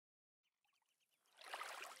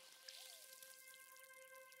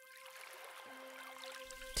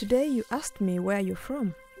Today you asked me where you're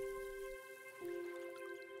from,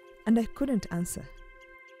 and I couldn't answer.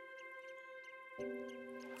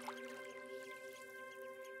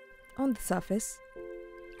 On the surface,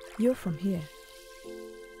 you're from here,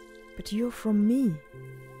 but you're from me,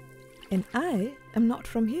 and I am not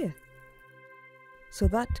from here. So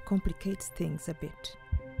that complicates things a bit.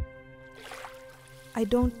 I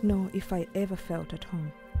don't know if I ever felt at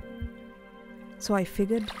home, so I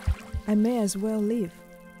figured I may as well leave,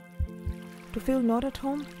 to feel not at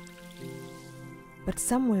home, but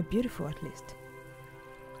somewhere beautiful at least.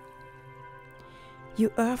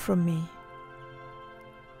 You are from me,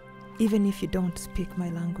 even if you don't speak my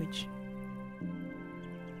language.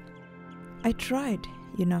 I tried,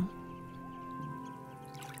 you know.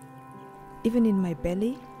 Even in my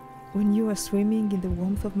belly, when you were swimming in the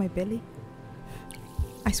warmth of my belly,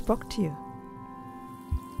 I spoke to you.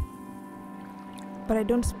 But I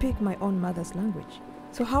don't speak my own mother's language,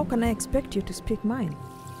 so how can I expect you to speak mine?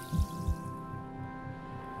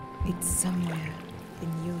 It's somewhere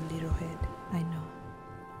in your little head, I know.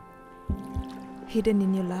 Hidden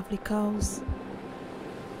in your lovely curls.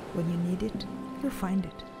 When you need it, you'll find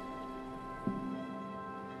it.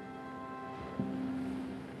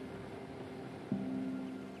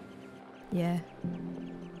 Yeah,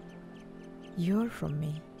 you're from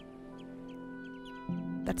me.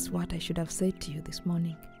 That's what I should have said to you this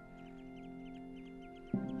morning.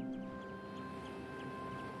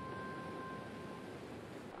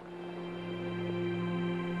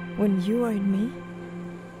 When you are in me,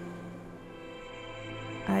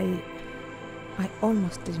 I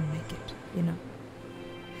almost didn't make it, you know.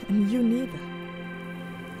 And you neither.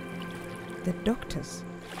 The doctors,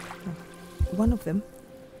 one of them,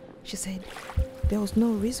 she said there was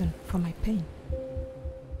no reason for my pain.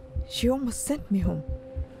 She almost sent me home.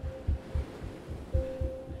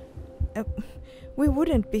 We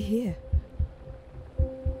wouldn't be here.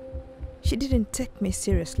 She didn't take me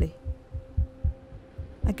seriously.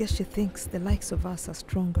 I guess she thinks the likes of us are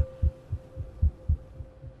stronger.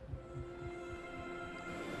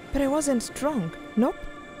 But I wasn't strong, nope.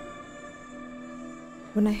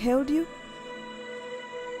 When I held you,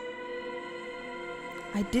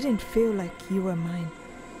 I didn't feel like you were mine.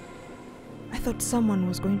 I thought someone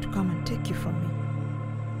was going to come and take you from me.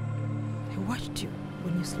 I watched you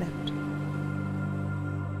when you slept.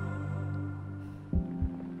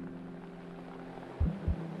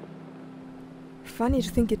 Funny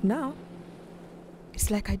to think it now.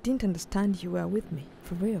 It's like I didn't understand you were with me,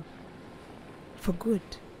 for real. For good.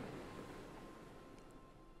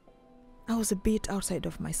 I was a bit outside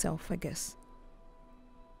of myself, I guess.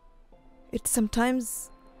 It's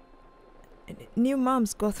sometimes new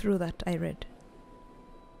moms go through that, I read.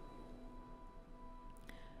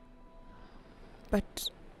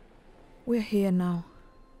 But we're here now.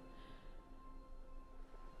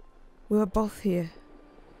 We were both here.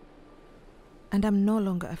 And I'm no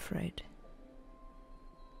longer afraid.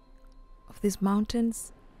 Of these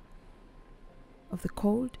mountains, of the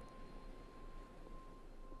cold.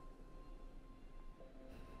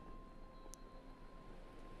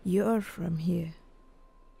 You're from here,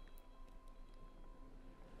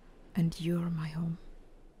 and you're my home.